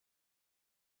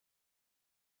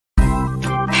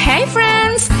Hi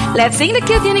friends, let's sing the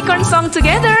cute unicorn song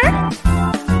together.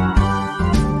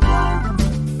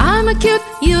 I'm a cute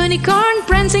unicorn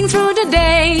prancing through the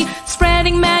day,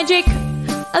 spreading magic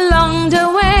along the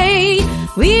way.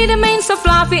 With a mane so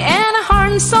fluffy and a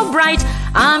horn so bright,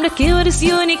 I'm the cutest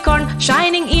unicorn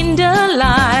shining in the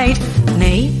light.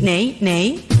 Neigh, neigh,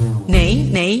 neigh, neigh,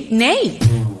 neigh, neigh.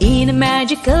 In a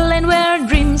magical land where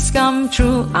dreams come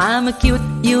true, I'm a cute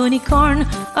unicorn,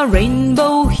 a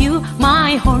rainbow hue.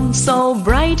 My horn so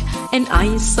bright and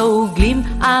eyes so gleam,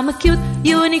 I'm a cute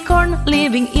unicorn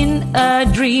living in a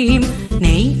dream.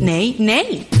 Neigh, neigh,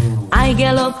 neigh. I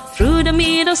gallop through the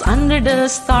meadows under the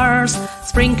stars,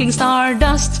 sprinkling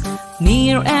stardust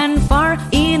near and far.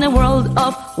 In a world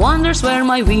of wonders where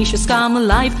my wishes come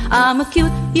alive, I'm a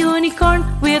cute unicorn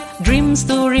with dreams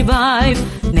to revive.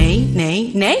 Neigh,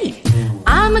 neigh, neigh.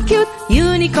 I'm a cute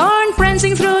unicorn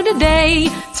prancing through the day,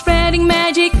 spreading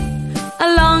magic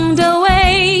along the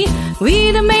way.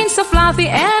 With a mane so fluffy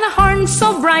and a horn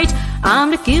so bright,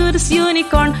 I'm the cutest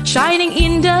unicorn shining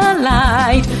in the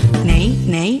light. Neigh,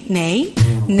 neigh, neigh,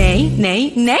 neigh,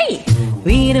 neigh, neigh.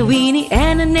 With a whinny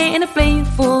and a neigh and a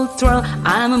playful twirl,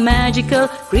 I'm a magical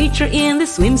creature in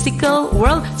this whimsical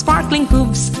world. Sparkling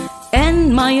hooves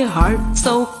and my heart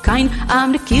so kind,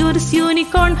 I'm the cutest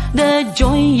unicorn, the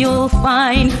joy you'll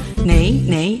find. Neigh,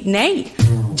 neigh, neigh.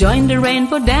 Join the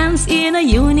rainbow dance in a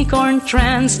unicorn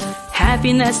trance.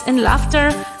 Happiness and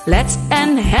laughter, let's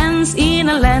enhance in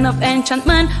a land of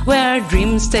enchantment where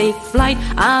dreams take flight.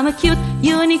 I'm a cute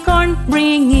unicorn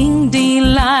bringing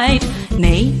delight.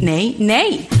 Neigh, neigh,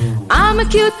 neigh. I'm a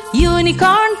cute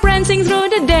unicorn prancing through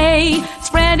the day,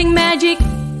 spreading magic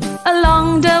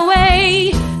along the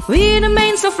way. With a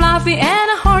mane so fluffy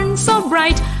and a horn so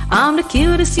bright, I'm the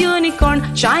cutest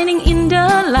unicorn shining in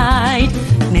the light.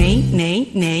 Neigh,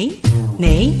 neigh, neigh,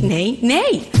 neigh, neigh,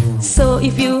 neigh. So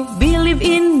if you believe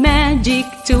in magic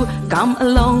too, come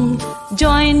along,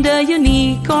 join the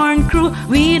unicorn crew.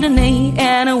 With a neigh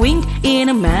and a wink in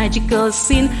a magical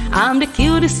scene, I'm the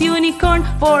cutest unicorn,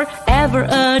 forever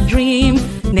a dream.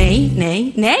 Neigh,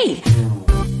 neigh, neigh.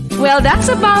 Well, that's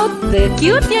about the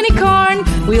cute unicorn.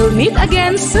 We'll meet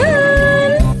again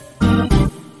soon.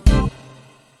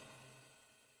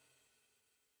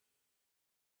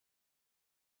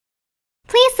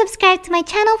 Please subscribe to my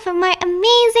channel for more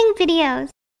amazing videos.